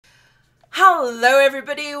Hello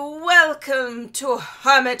everybody, welcome to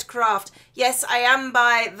Hermitcraft. Yes, I am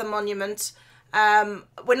by the monument.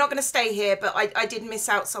 We're not going to stay here, but I did miss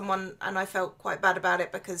out someone and I felt quite bad about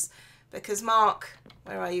it because Mark,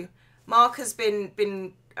 where are you? Mark has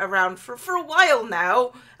been around for a while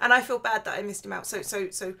now and I feel bad that I missed him out.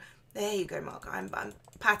 So there you go, Mark. I'm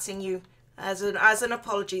patting you as an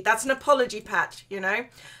apology. That's an apology pat, you know.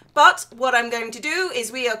 But what I'm going to do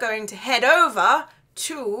is we are going to head over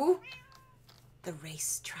to the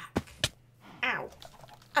racetrack. Ow.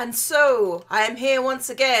 And so, I am here once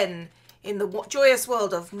again in the joyous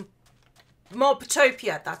world of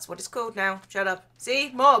Mobtopia. That's what it's called now. Shut up. See?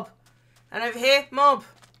 Mob. And over here, mob.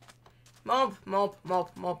 Mob.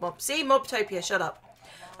 See? Mobtopia. Shut up.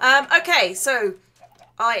 Okay, so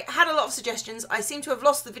I had a lot of suggestions. I seem to have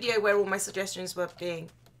lost the video where all my suggestions were being,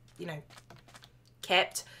 you know,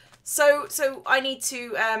 kept. So I need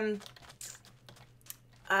to,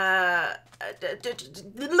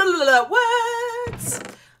 words.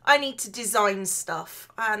 I need to design stuff,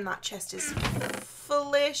 and that chest is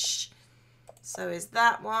fullish. So is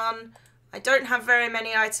that one. I don't have very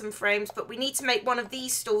many item frames, but we need to make one of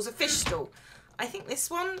these stalls a fish stall. I think this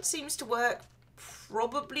one seems to work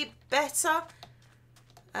probably better.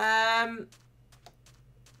 I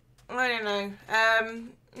don't know.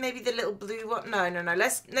 Maybe the little blue one. No.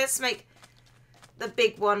 Let's make the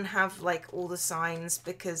big one have like all the signs,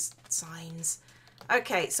 because signs.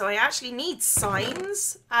 Okay, so I actually need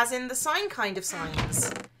signs, as in the sign kind of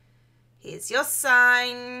signs. Here's your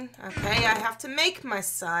sign. Okay, I have to make my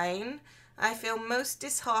sign. I feel most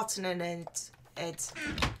disheartened, Ed.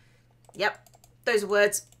 Yep, those are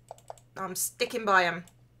words. I'm sticking by them.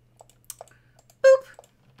 Boop.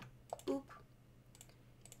 Boop.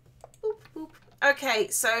 Boop, boop. Okay,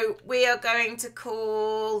 so we are going to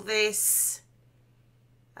call this...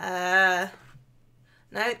 no,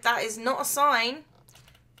 that is not a sign.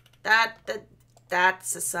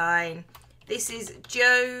 That's a sign. This is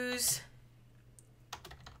Joe's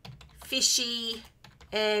Fishy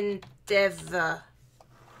Endeavour.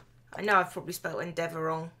 I know I've probably spelled endeavour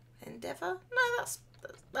wrong. Endeavour? No,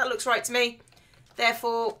 that looks right to me.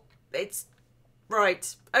 Therefore, it's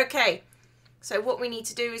right. Okay. So what we need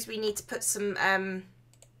to do is we need to put some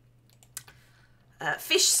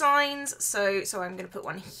fish signs. So I'm going to put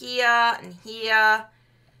one here and here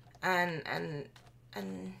and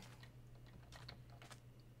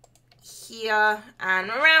here and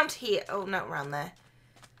around here. Oh, not around there.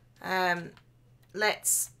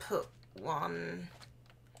 Let's put one.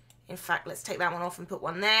 In fact, let's take that one off and put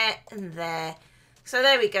one there and there. So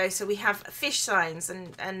there we go. So we have fish signs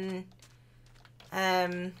and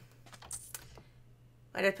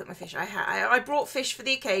where did I put my fish? I brought fish for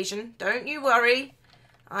the occasion. Don't you worry.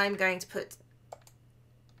 I'm going to put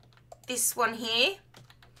this one here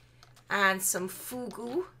and some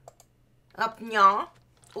fugu up nya.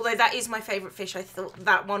 Although that is my favourite fish, I thought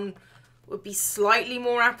that one would be slightly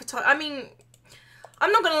more appetizing. I mean,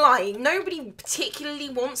 I'm not going to lie. Nobody particularly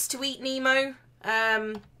wants to eat Nemo.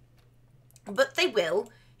 But they will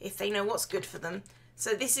if they know what's good for them.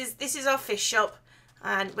 So this is our fish shop.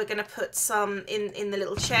 And we're going to put some in the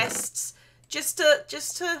little chests, just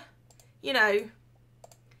to, you know,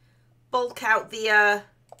 bulk out the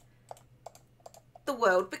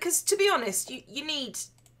world. Because to be honest, you need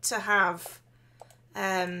to have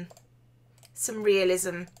some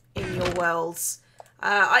realism in your worlds.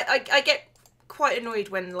 I get quite annoyed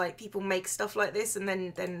when like people make stuff like this and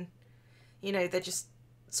then you know, they're just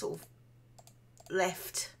sort of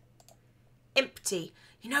left empty.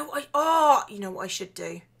 You know what I should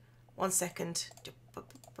do? 1 second.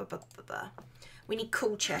 We need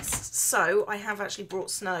cool chests. So I have actually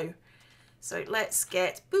brought snow. So let's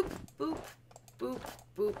get boop, boop, boop,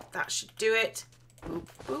 boop. That should do it. Boop,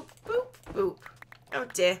 boop, boop, boop. Oh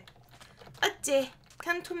dear. Oh dear.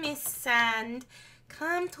 Come to me, sand.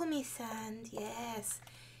 Come to me, sand. Yes.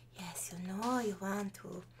 Yes, you know you want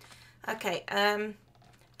to. Okay, and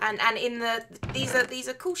in the these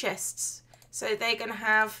are cool chests. So they're going to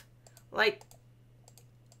have, like,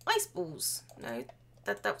 ice balls. No,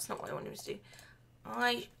 that's not what I wanted to do.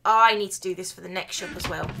 I need to do this for the next shop as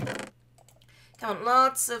well. Come on,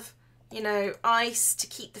 lots of, you know, ice to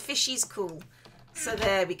keep the fishies cool. So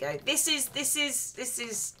there we go. This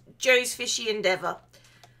is Joe's Fishy Endeavour.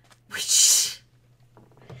 Which,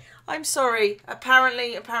 I'm sorry.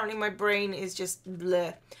 Apparently my brain is just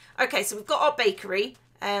bleh. Okay, so we've got our bakery,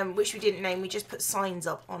 which we didn't name. We just put signs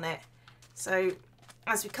up on it. So,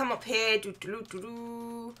 as we come up here,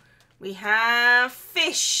 we have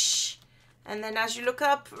fish. And then as you look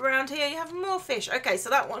up around here, you have more fish. Okay, so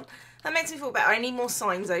that makes me feel better. I need more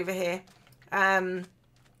signs over here.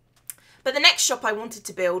 But the next shop I wanted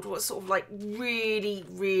to build was sort of like really,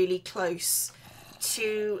 really close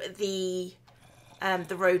to the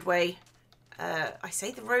roadway. I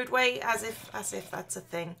say the roadway as if that's a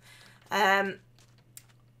thing.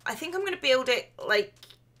 I think I'm going to build it like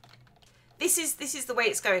this is the way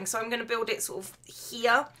it's going. So I'm going to build it sort of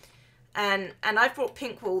here, and I've brought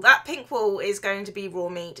pink wool. That pink wool is going to be raw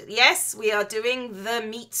meat. Yes, we are doing the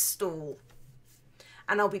meat stall.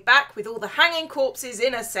 And I'll be back with all the hanging corpses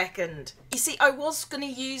in a second. You see, I was going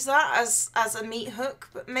to use that as a meat hook,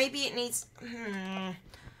 but maybe it needs...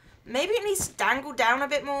 maybe it needs to dangle down a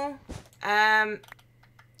bit more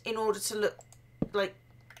in order to look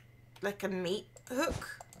like a meat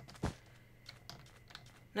hook.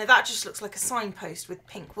 No, that just looks like a signpost with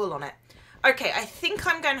pink wool on it. Okay, I think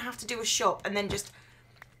I'm going to have to do a shop and then just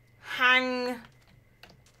hang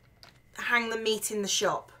the meat in the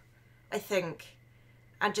shop, I think.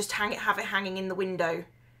 And just have it hanging in the window.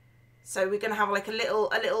 So we're going to have like a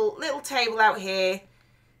little table out here,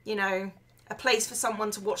 you know, a place for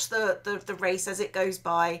someone to watch the race as it goes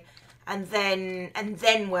by, and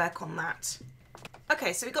then work on that.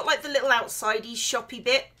 Okay, so we've got like the little outsidey shoppy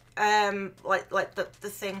bit, like the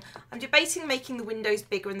thing. I'm debating making the windows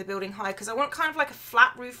bigger and the building higher because I want kind of like a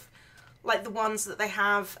flat roof, like the ones that they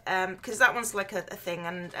have, because that one's like a thing,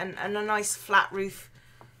 and a nice flat roof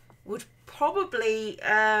would probably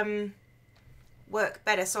work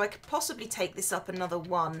better. So I could possibly take this up another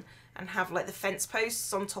one and have like the fence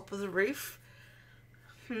posts on top of the roof.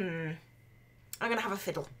 I'm gonna have a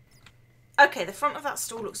fiddle. Okay, the front of that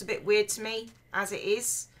stall looks a bit weird to me as it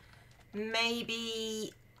is.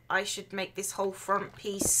 Maybe I should make this whole front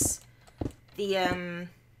piece the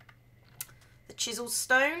chiseled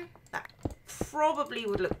stone. That probably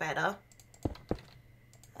would look better.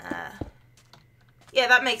 Yeah,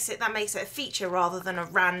 that makes it a feature rather than a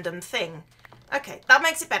random thing. Okay, that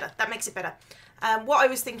makes it better. That makes it better. What I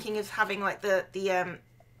was thinking of having like the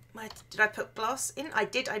where did I put glass in? I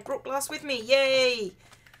did. I brought glass with me. Yay!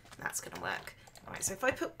 That's gonna work. All right. So if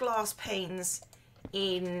I put glass panes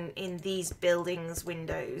in these buildings'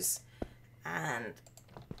 windows, and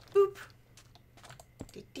boop,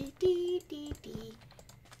 dee dee dee dee dee.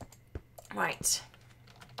 Right.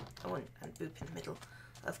 Oh, and boop in the middle,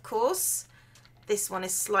 of course. This one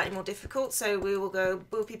is slightly more difficult, so we will go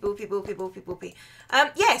boopy, boopy, boopy, boopy, boopy.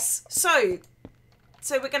 Yes, so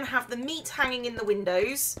we're going to have the meat hanging in the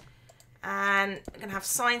windows, and we're going to have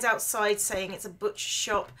signs outside saying it's a butcher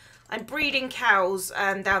shop. I'm breeding cows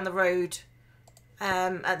down the road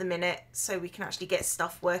at the minute, so we can actually get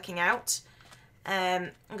stuff working out.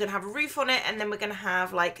 I'm going to have a roof on it, and then we're going to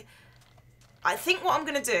have, like, I think what I'm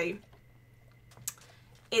going to do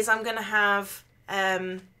is I'm going to have...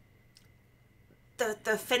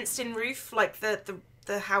 the fenced-in roof, like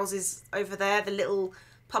the houses over there, the little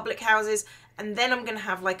public houses, and then I'm going to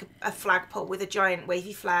have like a flagpole with a giant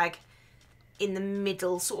wavy flag in the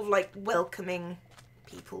middle, sort of like welcoming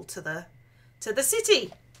people to the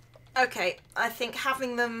city. Okay, I think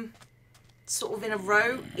having them sort of in a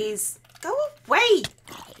row is... Go away!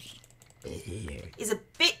 Is a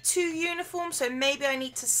bit too uniform, so maybe I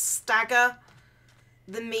need to stagger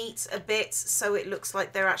the meat a bit so it looks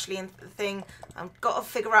like they're actually in the thing. I've got to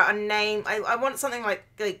figure out a name. I want something like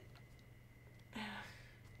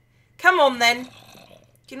come on then.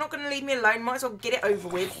 You're not going to leave me alone. Might as well get it over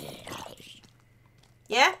with.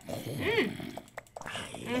 Yeah?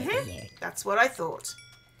 That's what I thought.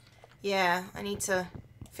 Yeah, I need to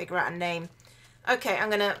figure out a name. Okay, I'm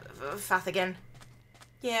going to faff again.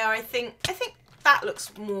 Yeah, I think that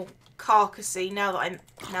looks more carcassy now that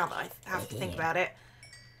I have to think about it.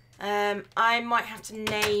 I might have to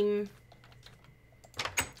name...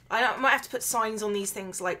 I might have to put signs on these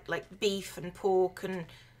things like beef and pork and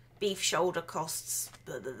beef shoulder costs,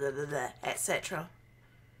 etc.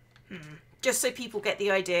 Just so people get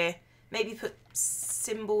the idea. Maybe put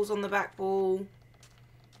symbols on the back wall.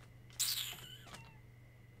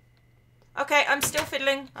 Okay, I'm still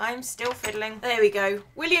fiddling. There we go.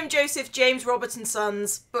 William Joseph James Robert and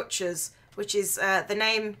Sons Butchers, which is the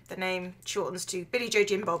name shortens to Billy Joe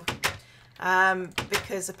Jim Bob,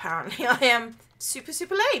 because apparently I am super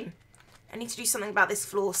lame. I need to do something about this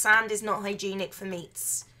floor. Sand is not hygienic for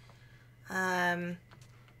meats, and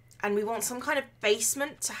we want some kind of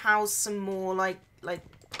basement to house some more like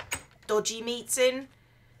dodgy meats in.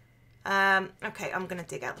 Okay, I'm gonna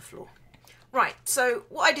dig out the floor. Right, so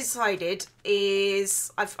what I decided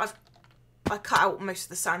is I cut out most of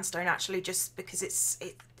the sandstone actually, just because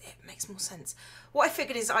it makes more sense. What I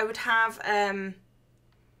figured is I would have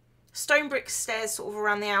stone brick stairs sort of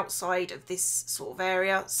around the outside of this sort of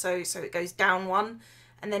area, so it goes down one,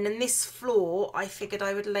 And then in this floor, I figured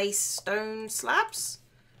I would lay stone slabs,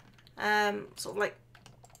 sort of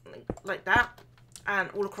like that,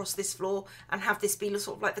 and all across this floor, and have this be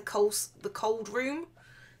sort of like the cold room,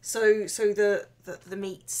 so the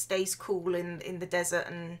meat stays cool in the desert.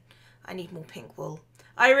 And I need more pink wool.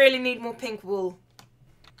 I really need more pink wool.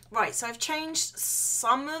 Right, so I've changed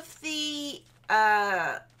some of the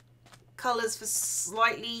colours for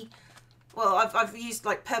slightly. Well, I've used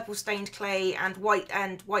like purple stained clay and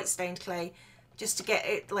white stained clay just to get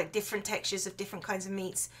it like different textures of different kinds of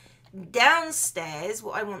meats. Downstairs,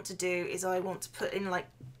 what I want to do is I want to put in like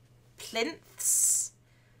plinths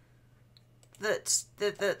that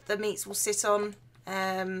the meats will sit on.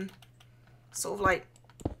 Sort of like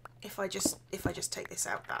if I just take this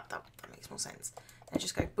out, that makes more sense. And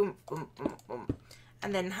just go boom, boom, boom, boom,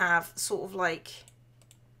 and then have sort of like,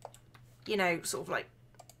 you know, sort of like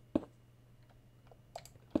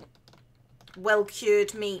well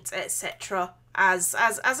cured meat, etc. as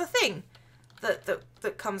a thing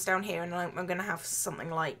that comes down here. And I'm going to have something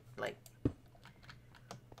like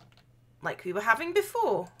we were having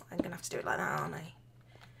before. I'm going to have to do it like that, aren't I?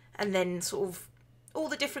 And then sort of all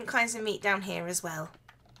the different kinds of meat down here as well.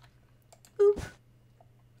 Boop.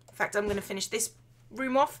 In fact, I'm going to finish this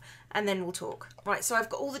room off and then we'll talk. Right, so I've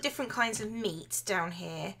got all the different kinds of meat down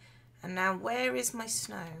here. And now where is my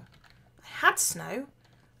snow? I had snow.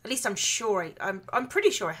 At least I'm sure I'm pretty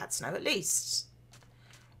sure I had snow, at least.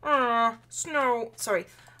 Snow. Sorry.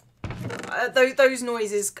 Those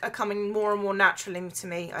noises are coming more and more naturally to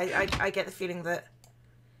me. I get the feeling that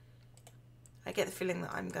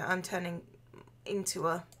I'm turning into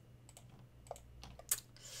a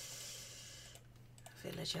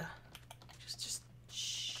villager. Just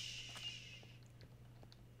shh.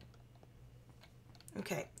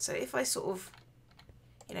 Okay, so if I sort of,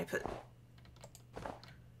 you know, put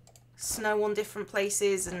snow on different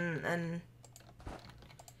places and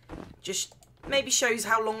just maybe shows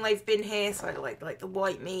how long they've been here. So like the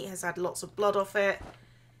white meat has had lots of blood off it.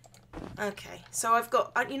 Okay, so I've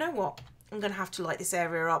got, you know what? I'm going to have to light this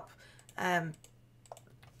area up.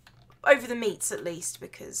 Over the meats at least,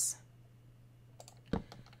 because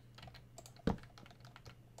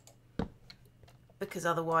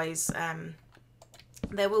otherwise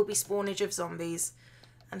there will be spawnage of zombies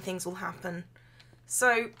and things will happen.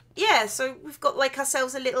 So yeah, so we've got like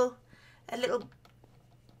ourselves a little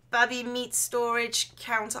baby meat storage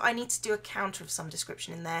counter. I need to do a counter of some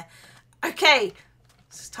description in there. Okay,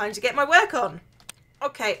 it's time to get my work on.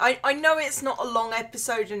 Okay, I know it's not a long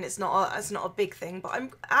episode and it's not a big thing, but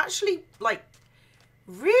I'm actually like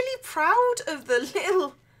really proud of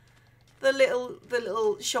the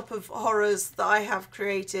little shop of horrors that I have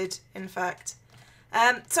created, in fact.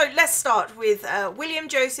 So let's start with William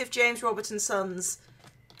Joseph James Robert and Sons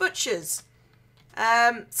Butchers.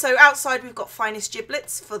 So outside we've got finest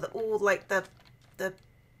giblets for all like the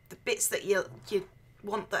bits that you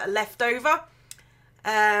want that are left over.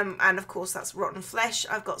 And of course that's rotten flesh.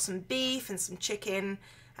 I've got some beef and some chicken,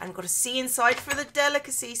 and got a C inside for the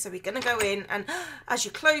delicacy. So we're going to go in, and as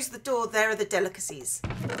you close the door, there are the delicacies,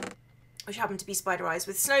 which happen to be spider eyes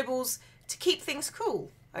with snowballs to keep things cool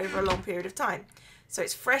over a long period of time. So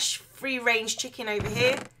it's fresh, free-range chicken over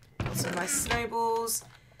here. Got some nice snowballs,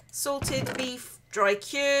 salted beef, dry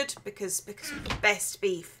cured, because the best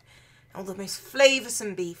beef, all the most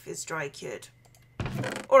flavoursome beef is dry cured.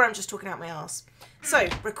 Or I'm just talking out my arse. So,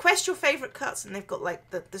 request your favourite cuts, and they've got like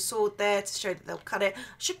the sword there to show that they'll cut it. I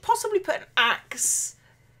should possibly put an axe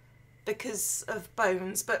because of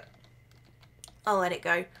bones, but I'll let it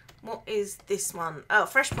go. What is this one? Oh,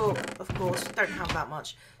 fresh pork, of course. Don't have that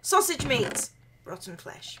much. Sausage meat, rotten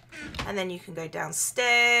flesh. And then you can go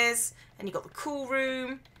downstairs, and you've got the cool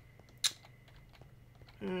room.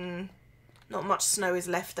 Not much snow is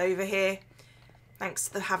left over here, thanks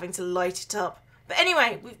to having to light it up. But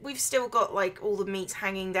anyway, we've still got like all the meat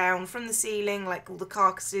hanging down from the ceiling, like all the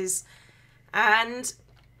carcasses. And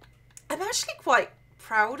I'm actually quite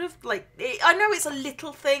proud of, like, I know it's a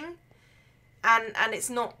little thing, and it's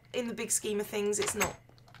not, in the big scheme of things, it's not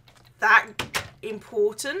that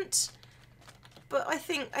important. But I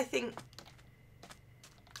think, I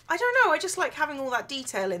don't know, I just like having all that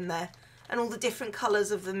detail in there, and all the different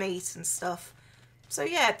colours of the meat and stuff. So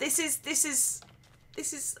yeah, this is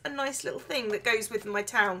a nice little thing that goes with my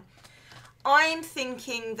town. I'm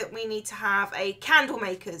thinking that we need to have a candle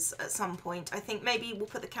makers at some point. I think maybe we'll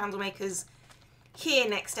put the candle makers here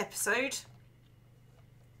next episode.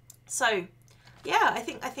 So yeah, I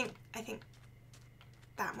think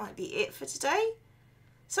that might be it for today.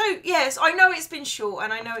 So yes, I know it's been short,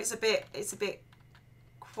 and I know it's a bit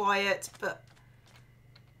quiet, but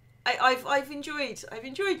I've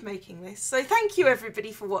enjoyed making this. So thank you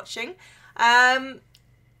everybody for watching.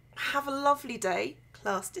 Have a lovely day.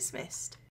 Class dismissed.